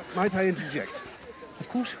 Might I interject? Of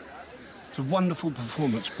course. It's a wonderful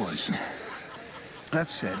performance, boys. That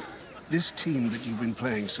said, this team that you've been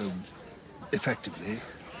playing so effectively,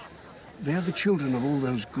 they're the children of all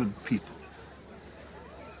those good people.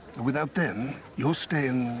 Without them, your stay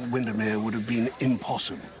in Windermere would have been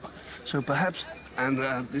impossible. So perhaps, and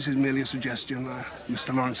this is merely a suggestion,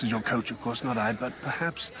 Mr. Lawrence is your coach, of course, not I, but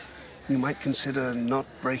perhaps you might consider not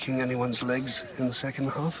breaking anyone's legs in the second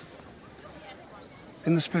half?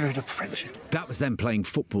 In the spirit of friendship. That was them playing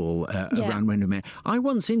football around Windermere. I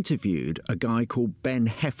once interviewed a guy called Ben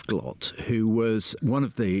Hefglot, who was one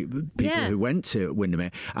of the people who went to Windermere,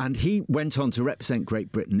 and he went on to represent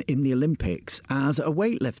Great Britain in the Olympics as a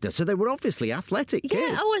weightlifter. So they were obviously athletic kids.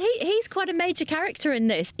 Yeah, well, he's quite a major character in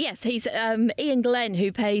this. Yes, he's Ian Glenn,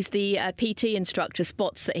 who plays the PT instructor,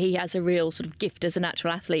 spots that he has a real sort of gift as a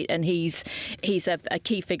natural athlete, and he's a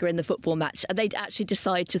key figure in the football match. And they'd actually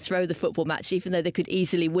decide to throw the football match, even though they could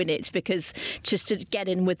easily win it, because just to get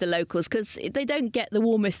in with the locals, because they don't get the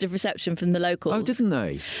warmest of reception from the locals. Oh, didn't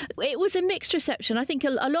they? It was a mixed reception. I think a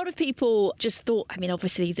lot of people just thought, I mean,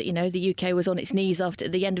 obviously, that, you know, the UK was on its knees after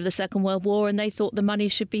the end of the Second World War, and they thought the money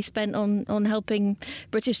should be spent on helping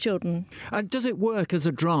British children. And does it work as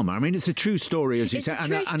a drama? I mean, it's a true story, as you say,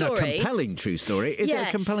 and a compelling true story. Is it a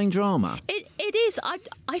compelling drama? It is.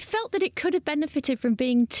 I felt that it could have benefited from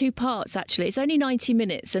being 2 parts, actually. It's only 90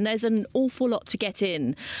 minutes, and there's an awful lot to get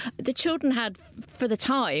in. The children had, for the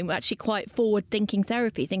time, actually quite forward-thinking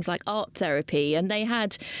therapy, things like art therapy, and they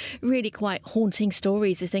had really quite haunting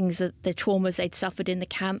stories of things that the traumas they'd suffered in the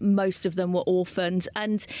camp. Most of them were orphans,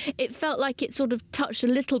 and it felt like it sort of touched a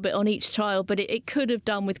little bit on each child, but it could have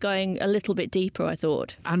done with going a little bit deeper, I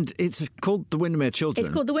thought. And it's called The Windermere Children.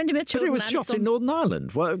 It's called The Windermere Children. But it was shot in Northern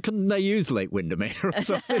Ireland. Well, couldn't they use Lake Windermere or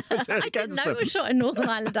something? I didn't know it was shot in Northern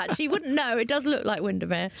Ireland, actually. You wouldn't know. It does look like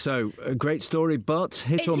Windermere. So, a great story, but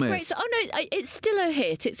hit or miss? It's still a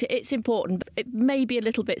hit. It's important. It may be a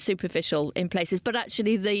little bit superficial in places, but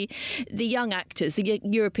actually the young actors, the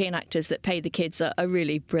European actors that play the kids are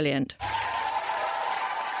really brilliant.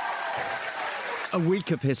 A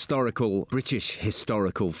week of British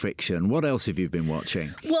historical fiction. What else have you been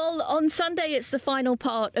watching? Well, on Sunday it's the final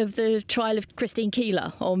part of the trial of Christine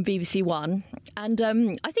Keeler on BBC One. And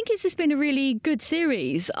I think it's just been a really good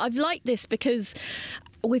series. I've liked this because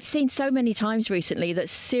we've seen so many times recently that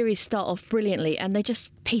series start off brilliantly and they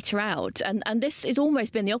just peter out. And this has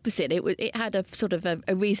almost been the opposite. It had a sort of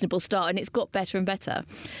a reasonable start and it's got better and better.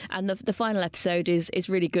 And the final episode is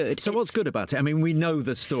really good. So what's good about it? I mean, we know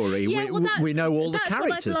the story. Yeah, we know all the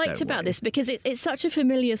characters. That's what I've liked about this, because it's such a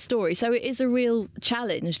familiar story. So it is a real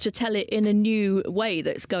challenge to tell it in a new way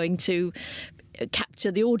that's going to capture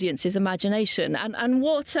the audience's imagination. And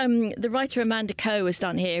what the writer Amanda Coe has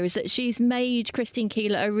done here is that she's made Christine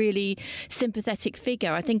Keeler a really sympathetic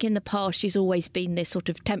figure. I think in the past she's always been this sort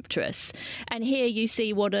of temptress. And here you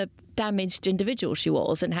see what a damaged individual she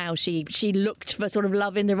was and how she looked for sort of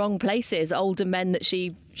love in the wrong places. Older men that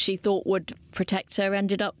she thought would protect her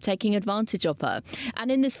ended up taking advantage of her.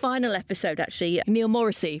 And in this final episode, actually, Neil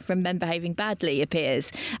Morrissey from Men Behaving Badly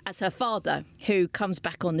appears as her father, who comes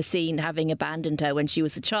back on the scene having abandoned her when she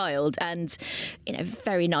was a child. And, you know,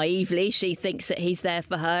 very naively, she thinks that he's there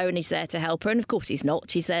for her and he's there to help her. And of course he's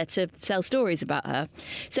not. He's there to sell stories about her.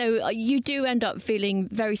 So you do end up feeling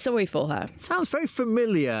very sorry for her. Sounds very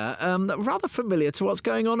familiar, rather familiar to what's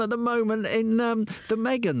going on at the moment in the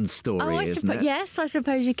Meghan story, isn't it? Yes, I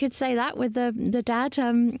suppose you could say that with the dad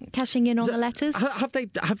cashing in on the letters. Have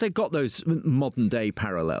they got those modern day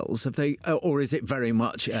parallels? Have they, or is it very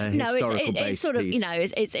much a historical based it's sort of piece? You know,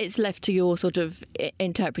 it's left to your sort of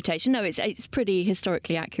interpretation. No, it's pretty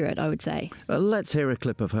historically accurate, I would say. Let's hear a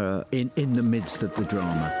clip of her in the midst of the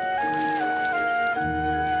drama.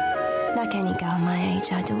 Like any girl my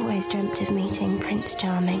age, I'd always dreamt of meeting Prince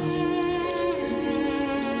Charming.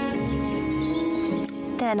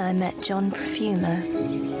 Then I met John Perfumer.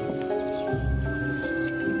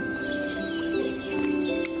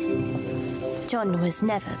 John was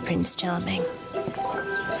never Prince Charming.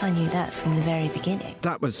 I knew that from the very beginning.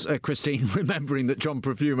 That was Christine remembering that John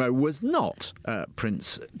Perfumer was not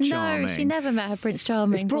Prince Charming. No, she never met her Prince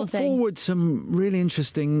Charming. It's brought forward some really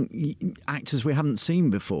interesting actors we haven't seen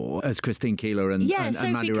before, as Christine Keeler and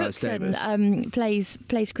Mandy Rice Davis.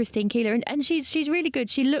 Plays Christine Keeler, and she's really good.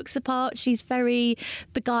 She looks the part. She's very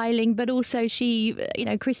beguiling, but also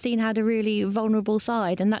Christine had a really vulnerable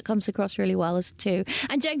side, and that comes across really well as too.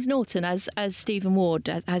 And James Norton as Stephen Ward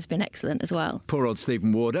has been excellent as well. Poor old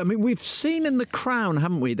Stephen Ward. I mean, we've seen in The Crown,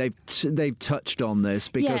 haven't we? They've touched on this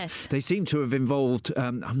because they seem to have involved.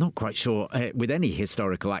 I'm not quite sure with any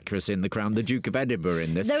historical accuracy in The Crown. The Duke of Edinburgh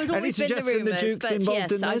in this. There was always any been the suggestion rumours, the Duke's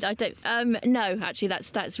involved in this? I don't. No, actually,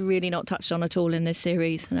 that's really not touched on at all in this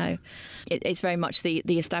series. No, it's very much the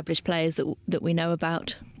established players that we know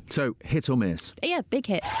about. So hit or miss? Yeah, big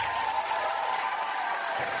hit.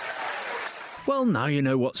 Well, now you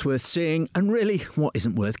know what's worth seeing and really what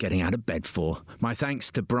isn't worth getting out of bed for. My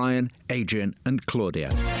thanks to Brian, Adrian and Claudia.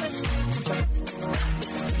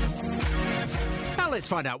 Now let's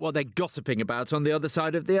find out what they're gossiping about on the other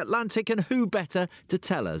side of the Atlantic, and who better to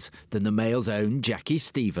tell us than the Mail's own Jackie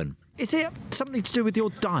Stephen. Is it something to do with your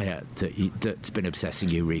diet that's been obsessing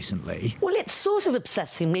you recently? Well, it's sort of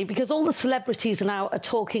obsessing me because all the celebrities now are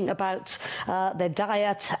talking about their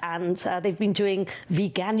diet, and they've been doing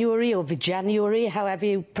veganuary or veganuary, however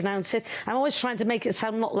you pronounce it. I'm always trying to make it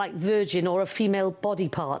sound not like virgin or a female body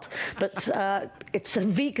part, but it's a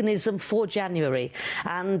veganism for January,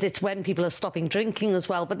 and it's when people are stopping drinking as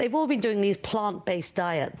well. But they've all been doing these plant-based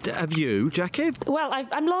diets. Have you, Jackie? Well,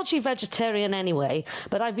 I'm largely vegetarian anyway,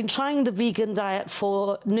 but I've been trying the vegan diet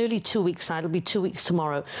for nearly 2 weeks now. It'll be 2 weeks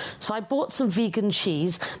tomorrow. So I bought some vegan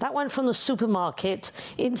cheese. That went from the supermarket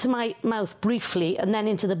into my mouth briefly and then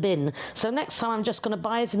into the bin. So next time I'm just going to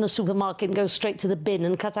buy it in the supermarket and go straight to the bin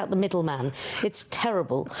and cut out the middleman. It's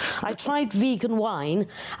terrible. I tried vegan wine.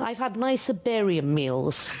 I've had nice herbarium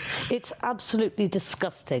meals. It's absolutely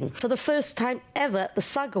disgusting. For the first time ever, the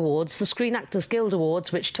SAG Awards, the Screen Actors Guild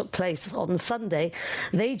Awards, which took place on Sunday,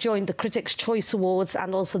 they joined the Critics' Choice Awards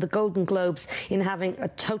and also the Golden Globes in having a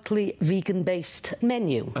totally vegan-based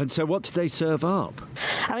menu. And so what did they serve up?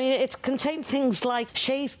 I mean, it contained things like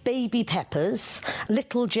shaved baby peppers,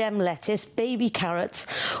 little gem lettuce, baby carrots.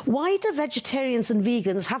 Why do vegetarians and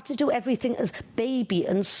vegans have to do everything as baby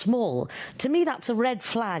and small? To me, that's a red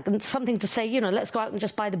flag and something to say, let's go out and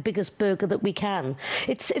just buy the biggest burger that we can.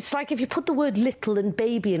 It's like if you put the word little and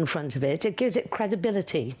baby in front of it, it gives it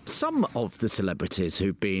credibility. Some of the celebrities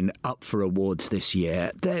who've been up for awards this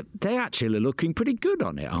year, they're actually looking pretty good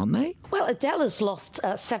on it, aren't they? Well, Adele has lost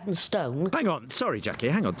 7 stone. Hang on, sorry, Jackie,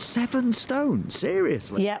 hang on. 7 stone?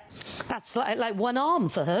 Seriously? Yeah, that's like 1 arm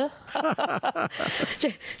for her.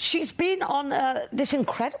 She's been on this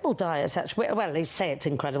incredible diet, actually. Well, they say it's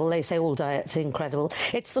incredible. They say all diets are incredible.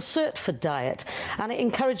 It's the Sertford diet, and it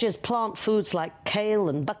encourages plant foods like kale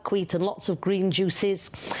and buckwheat and lots of green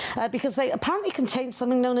juices because they apparently contain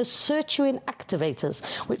something known as sirtuin activators,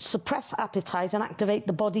 which suppress appetite and activate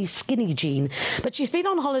the body's skinny gene. But she's been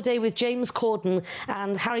on holiday with James Corden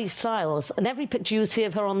and Harry Styles, and every picture you see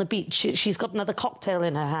of her on the beach, she's got another cocktail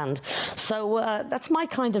in her hand. So that's my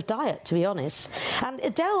kind of diet, to be honest. And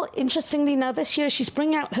Adele, interestingly, now this year she's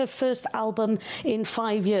bringing out her first album in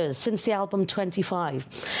 5 years, since the album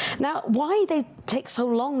 25. Now, why they take so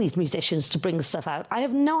long, these musicians, to bring stuff out, I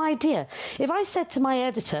have no idea. If I said to my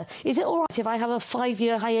editor, is it all right if I have a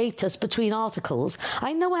 5-year hiatus between articles,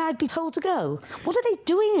 I know where I'd be told to go. What are they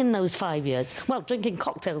doing in those 5 years? Well, drinking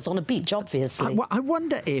cocktails on a beach, obviously. I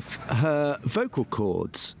wonder if her vocal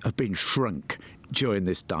cords have been shrunk during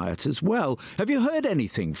this diet as well. Have you heard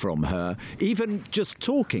anything from her, even just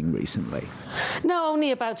talking recently? No,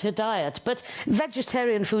 only about her diet, but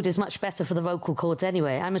vegetarian food is much better for the vocal cords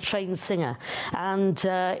anyway. I'm a trained singer, and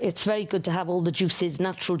it's very good to have all the juices,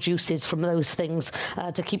 natural juices from those things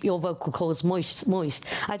to keep your vocal cords moist.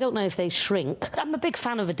 I don't know if they shrink. I'm a big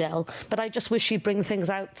fan of Adele, but I just wish she'd bring things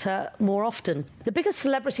out more often. The biggest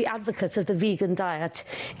celebrity advocate of the vegan diet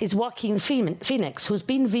is Joaquin Phoenix, who's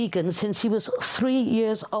been vegan since he was 3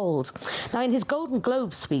 years old. Now, in his Golden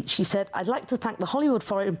Globe speech, he said, "I'd like to thank the Hollywood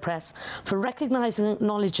Foreign Press for recognising and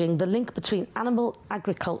acknowledging the link between animal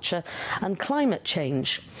agriculture and climate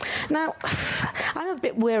change." Now, I'm a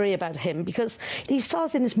bit wary about him because he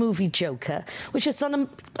stars in this movie Joker, which has done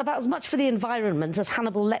about as much for the environment as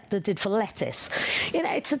Hannibal Lecter did for lettuce. You know,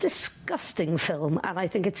 it's a disgusting film, and I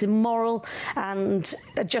think it's immoral and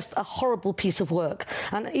just a horrible piece of work.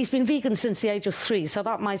 And he's been vegan since the age of 3, so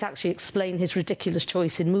that might actually explain his ridiculous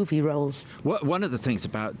choice in movie roles. One of the things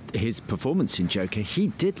about his performance in Joker, he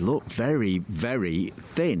did look very, very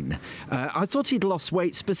thin. I thought he'd lost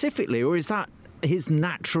weight specifically, or is that his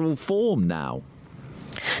natural form now?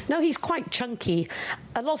 No, he's quite chunky.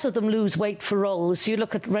 A lot of them lose weight for roles. You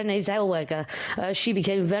look at Renée Zellweger. She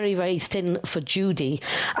became very, very thin for Judy.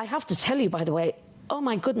 I have to tell you, by the way, oh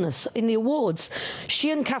my goodness, in the awards,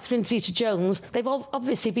 she and Catherine Zeta-Jones, they've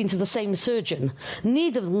obviously been to the same surgeon.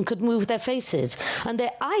 Neither of them could move their faces. And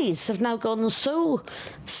their eyes have now gone so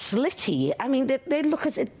slitty. I mean, they look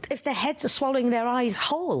as if their heads are swallowing their eyes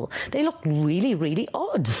whole. They look really, really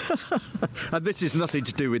odd. And this is nothing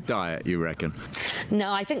to do with diet, you reckon?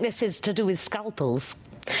 No, I think this is to do with scalpels.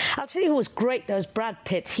 I'll tell you who was great, though, was Brad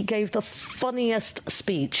Pitt. He gave the funniest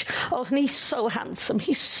speech. Oh, and he's so handsome.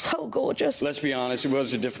 He's so gorgeous. Let's be honest, it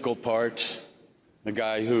was a difficult part. A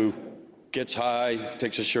guy who gets high,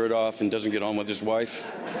 takes his shirt off, and doesn't get on with his wife.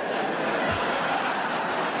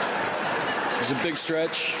 It's a big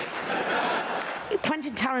stretch.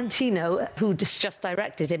 Quentin Tarantino, who just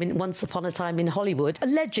directed him in Once Upon a Time in Hollywood,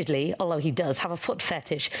 allegedly, although he does have a foot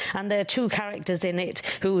fetish, and there are 2 characters in it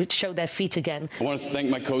who show their feet again. I want to thank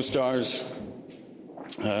my co-stars,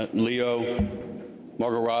 Leo,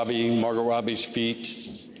 Margot Robbie's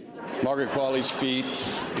feet, Margaret Qualley's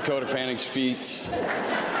feet, Dakota Fanning's feet.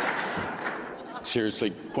 Seriously,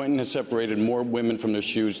 Quentin has separated more women from their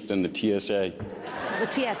shoes than the TSA. The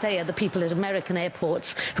TSA are the people at American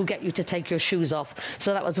airports who get you to take your shoes off.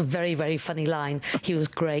 So that was a very, very funny line. He was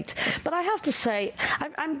great. But I have to say,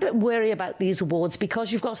 I'm a bit wary about these awards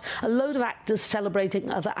because you've got a load of actors celebrating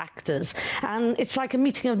other actors. And it's like a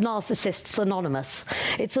meeting of narcissists anonymous.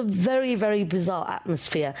 It's a very, very bizarre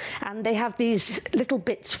atmosphere. And they have these little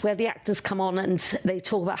bits where the actors come on and they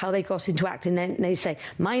talk about how they got into acting. And they say,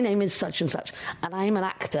 my name is such and such, and I'm an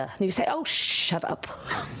actor. And you say, oh, shut up.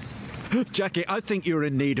 Jackie, I think you're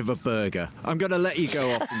in need of a burger. I'm going to let you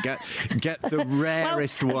go off and get the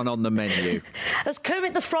rarest one on the menu. As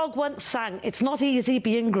Kermit the Frog once sang, it's not easy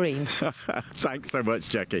being green. Thanks so much,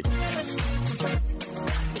 Jackie.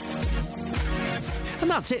 And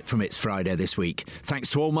that's it from It's Friday this week. Thanks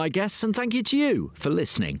to all my guests and thank you to you for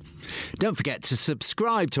listening. Don't forget to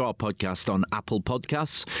subscribe to our podcast on Apple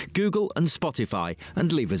Podcasts, Google and Spotify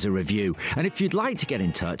and leave us a review. And if you'd like to get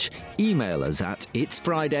in touch, email us at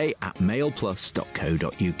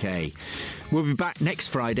itsfriday@mailplus.co.uk. We'll be back next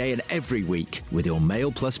Friday and every week with your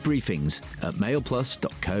Mail Plus briefings at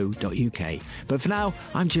mailplus.co.uk. But for now,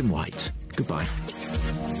 I'm Jim White. Goodbye.